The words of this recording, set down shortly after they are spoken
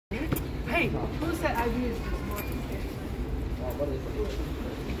Hey, who said I used this one?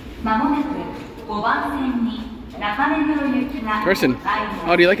 まもなく5番線に中目黒行きが Carson,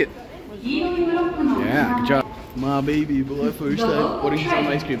 how do you like it? 黄色いブロックの Yeah, good job. My baby boy first time ordering some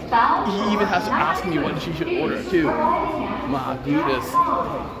ice cream. He even has to ask me what she should order too. My goodness.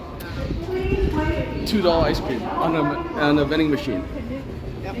 $2 ice cream on a vending machine.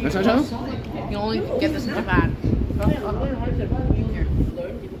 That's not channel? You can only get this in Japan.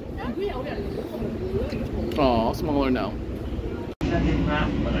 Oh, smaller now. Waiting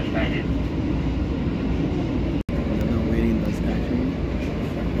in the station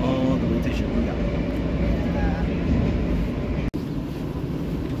all the way to Shibuya.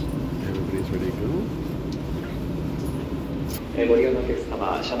 Everybody's ready to go. ご利用のお客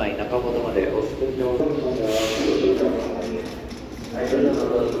様、車内中ほどまでお進みのお客様はご注意ください。はい、それではま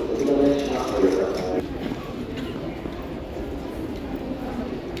ずお疲れ様でした。お寄せください。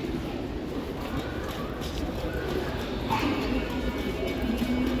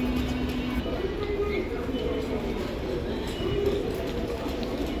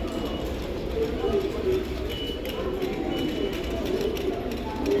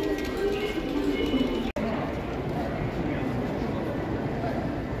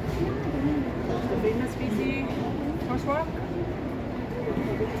Famous BC crosswalk.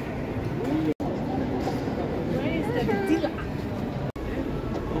 Where is the Dilla?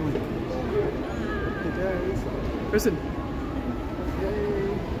 Listen.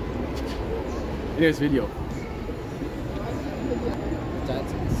 Here's video.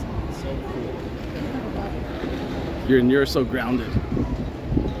 That's so cool. You're so grounded.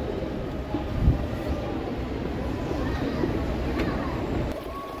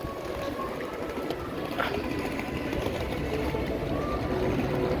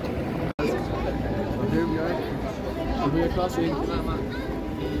 Here we are. Shibuya Crossing.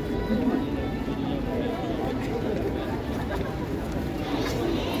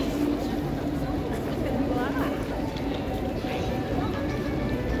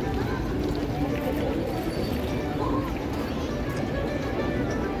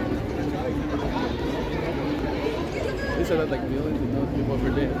 They said that like millions and millions of people per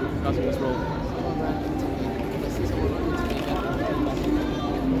day crossing this road.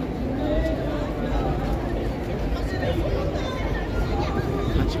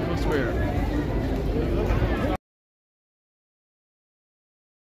 Hachiko Square.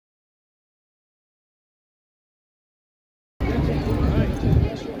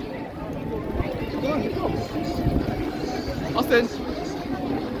 Austin!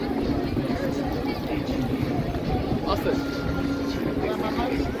 Austin!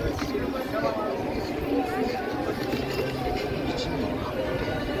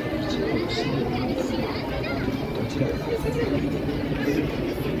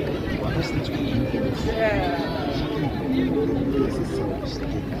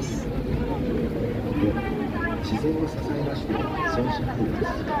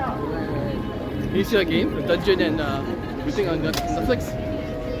 Can you see that game? The Dungeon and everything on Netflix?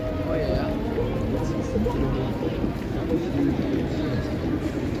 Oh yeah.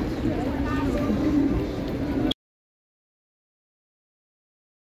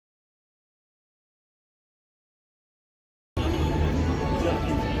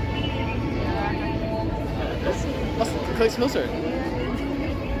 Close closer.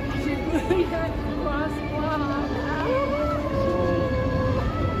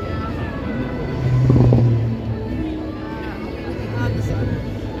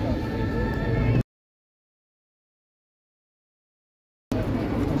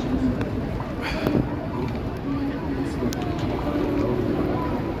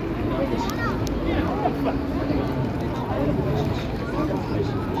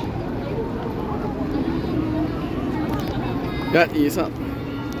 Got ease up.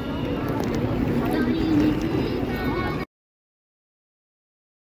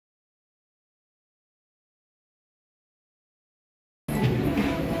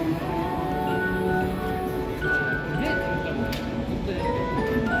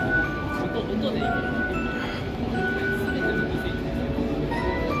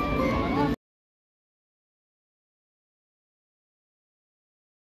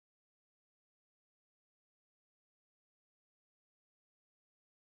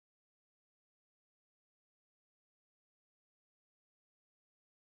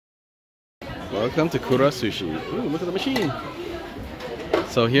 Welcome to Kura Sushi. Ooh, look at the machine.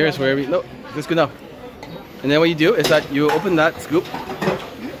 So here's where we, no, that's good enough. And then what you do is that you open that scoop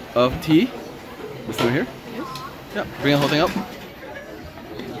of tea. This one here. Yeah, bring the whole thing up.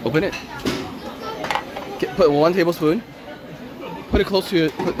 Open it. Put 1 tablespoon Put it close to your.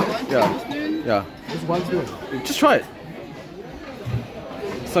 Yeah. Yeah. Just one spoon. Just try it.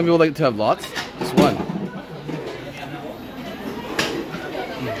 Some people like to have lots. Just one.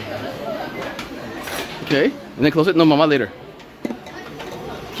 Okay. And then close it. No, mama later.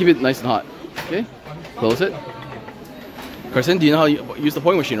 Keep it nice and hot. Okay. Close it. Carson, do you know how you use the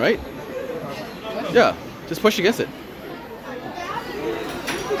pouring machine, right? Yeah. Just push against it.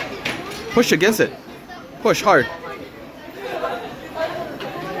 Push against it. Push hard.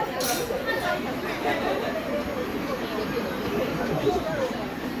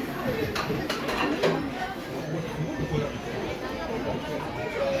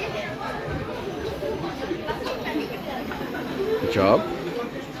 Good job.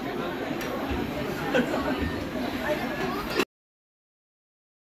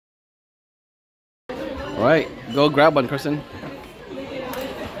 All right, go grab one, Kirsten.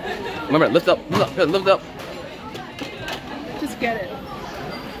 Remember, lift up, lift up, good, lift up. Just get it.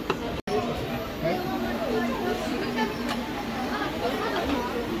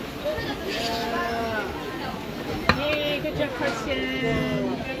 Yay, good job,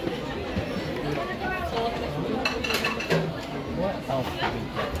 Christian.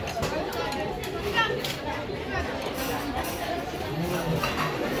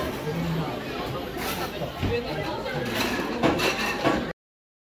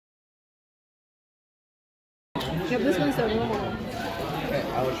 Yeah, this one's the normal one. Okay,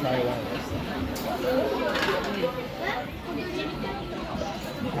 I will try one of this.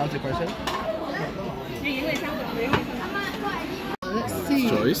 How's the question? Let's see.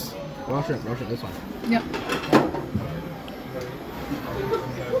 Joyce. Raw shrimp, this one. Yep.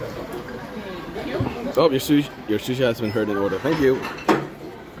 Oh, your sushi has been heard in order. Thank you.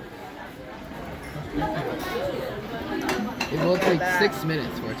 It will take 6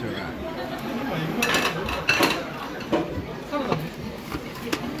 minutes for it to arrive.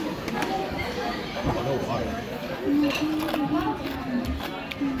 No water.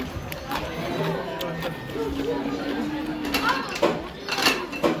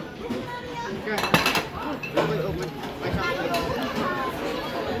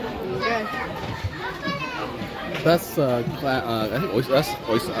 That's I think that's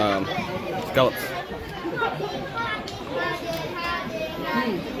scallops.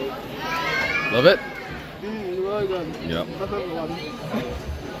 Love it. Really good. Yep. My favorite one.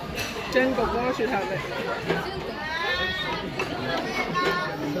 Jen Gogoro should have it.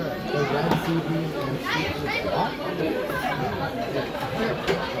 The red sea beans and seafood broth.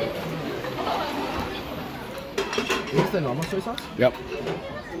 Is this the normal soy sauce? Yep.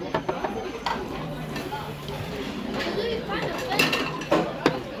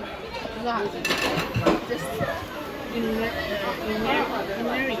 Just in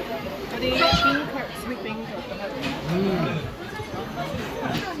Mary. The bean curd, sweet bean curd.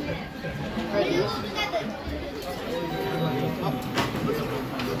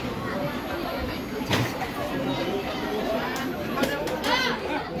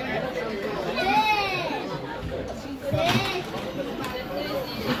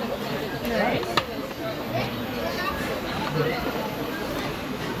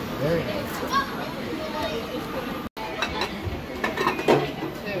 Very nice.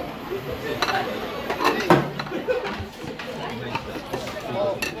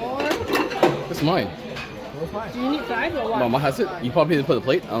 It's mine. Do you need 5 or what? Mama has it. You probably didn't put the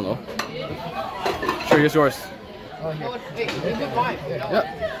plate. I don't know. Sure, here's yours. Oh, here. Hey, you need 5. Yep.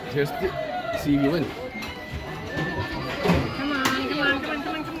 Here's see if you win. Come on.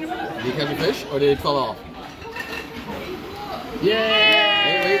 Did you catch a fish or did it fall off?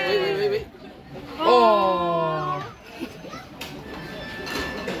 Yay! Wait. Oh!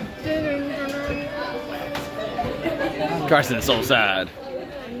 Carson is so sad.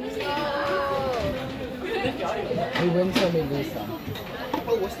 We win some, we lose some.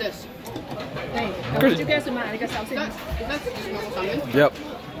 Oh, what's this? Hey, did you guys買個手先？ That's normal salmon. Yep.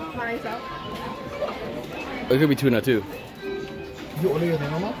 買手。 It could be tuna too. You order your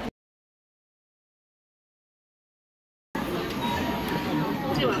normal?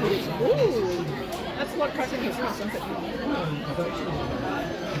 Ooh, that's what Carson is not something.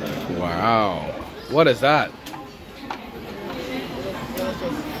 Wow. What is that?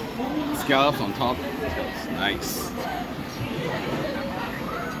 Scallops on top. Nice.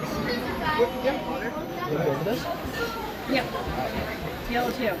 You go over this? Yep.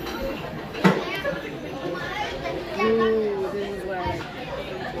 Yellow tail. Ooh, this is where.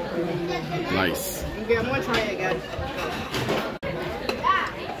 Nice. Okay, I'm gonna try it again.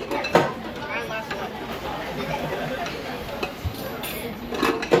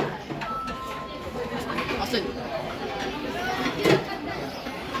 Austin.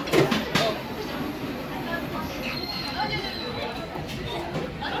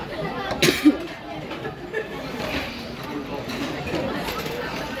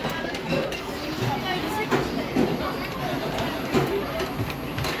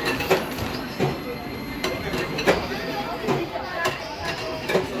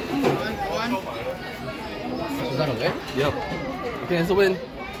 Yep. Okay, that's a win.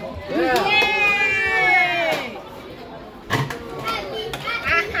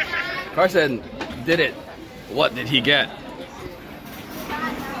 Carson did it. What did he get?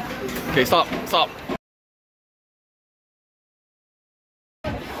 Okay, stop. Stop.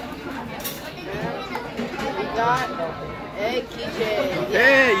 Got a keychain.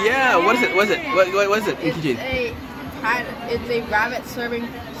 Hey, yeah. What is it? What is it? What is it? Keychain. It's a rabbit serving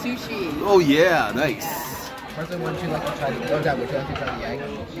sushi. Oh yeah, nice. Carson, would you like to try the Dad, would you like to try the egg?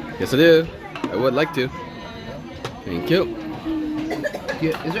 Yes, I do. I would like to. Thank you.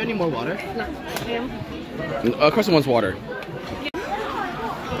 Is there any more water? Carson wants water.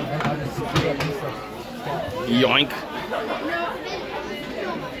 Yoink.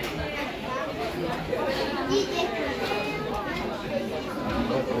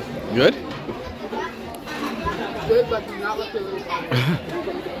 Good? Good, but do not look really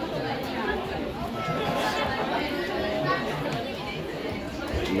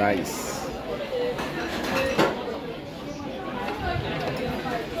Nice.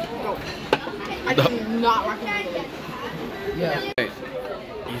 I do not recommend it. Yeah. Okay.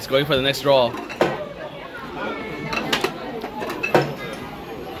 He's going for the next draw.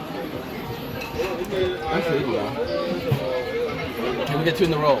 Actually, yeah. Can we get 2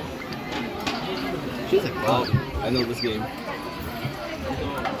 in a row? She's like, Oh, I know this game.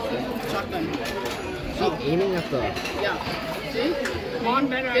 Shotgun. she's aiming at the. Yeah. See? Come on,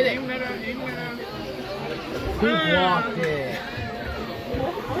 better. Aim better. Aim better. Who blocked it?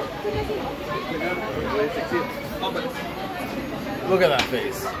 Look at that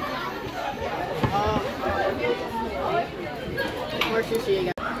face. More sushi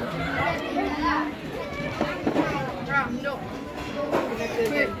again. No.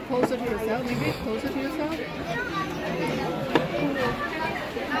 Wait, closer to yourself, maybe? Closer to yourself?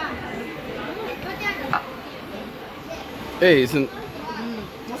 Hey, isn't.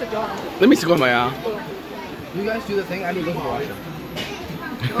 What's a job? Let me go my eye. You guys do the thing, I need to go to the washroom.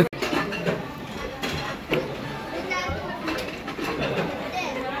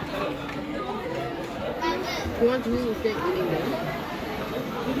 You want to stay eating them?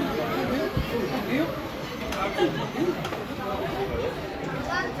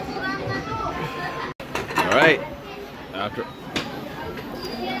 All right. After.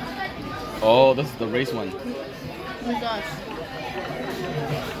 Oh, this is the race one. Who's us?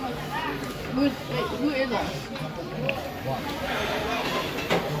 Who is us?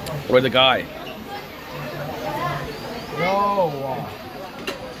 We're the guy. No.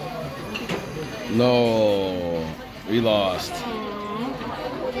 No, we lost.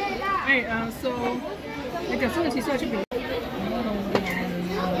 Hey, so 你感受的提示要去比。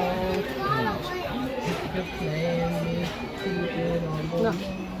那。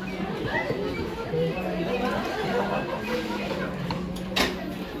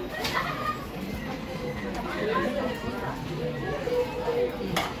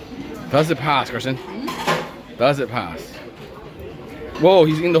Does it pass, Carson? Does it pass? Whoa,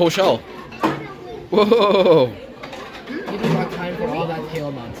 he's eating the whole shell. Whoa! You do not have time for all that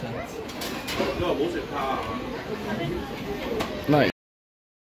tail nonsense. Nice.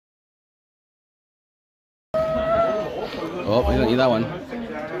 Oh, he's gonna eat that one.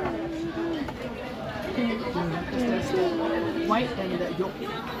 White and the yolk.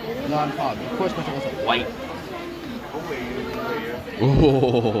 Non-pog. Of course, Carson was like white.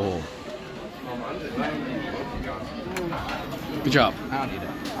 Oh! Good job. I don't need it.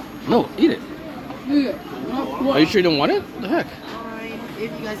 No, eat it. Yeah. Are you sure you don't want it? What the heck? Fine,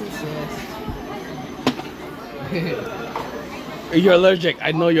 if you guys insist. You're allergic.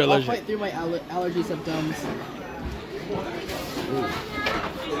 I know you're I'll allergic. fight through my allergy symptoms.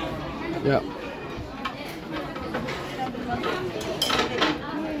 Yeah.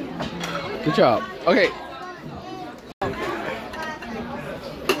 Good job. Okay.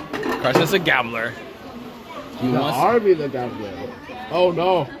 Carson's a gambler. He wants. Arby the gambler. Oh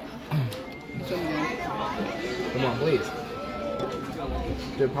no. Come on, please.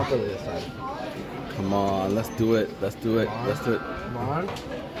 Do it properly this time. Come on, let's do it. Let's do it. Let's do it. Come on.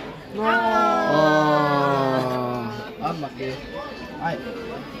 No. Oh. Unlucky.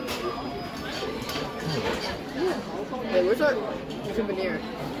 Hey, where's our souvenir?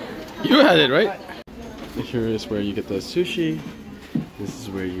 You had it, right? Here is where you get the sushi. This is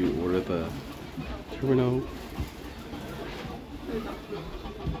where you order the terminal.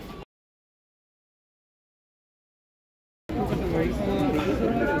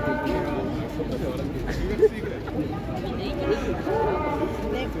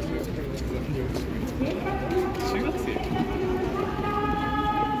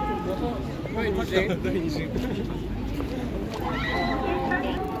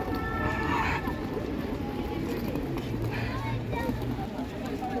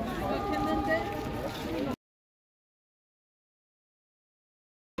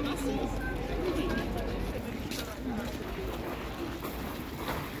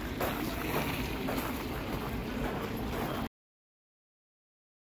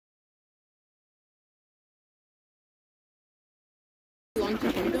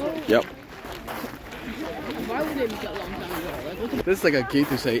 long time ago? Yep. Why would they make it a long time ago? Like, what's the... This is like a gate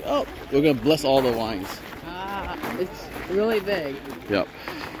to say, oh, we're gonna bless all the wines. Ah, it's really big. Yep.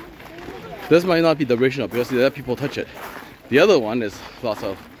 This might not be the original because the other people touch it. The other one is lots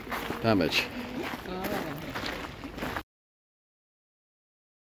of damage.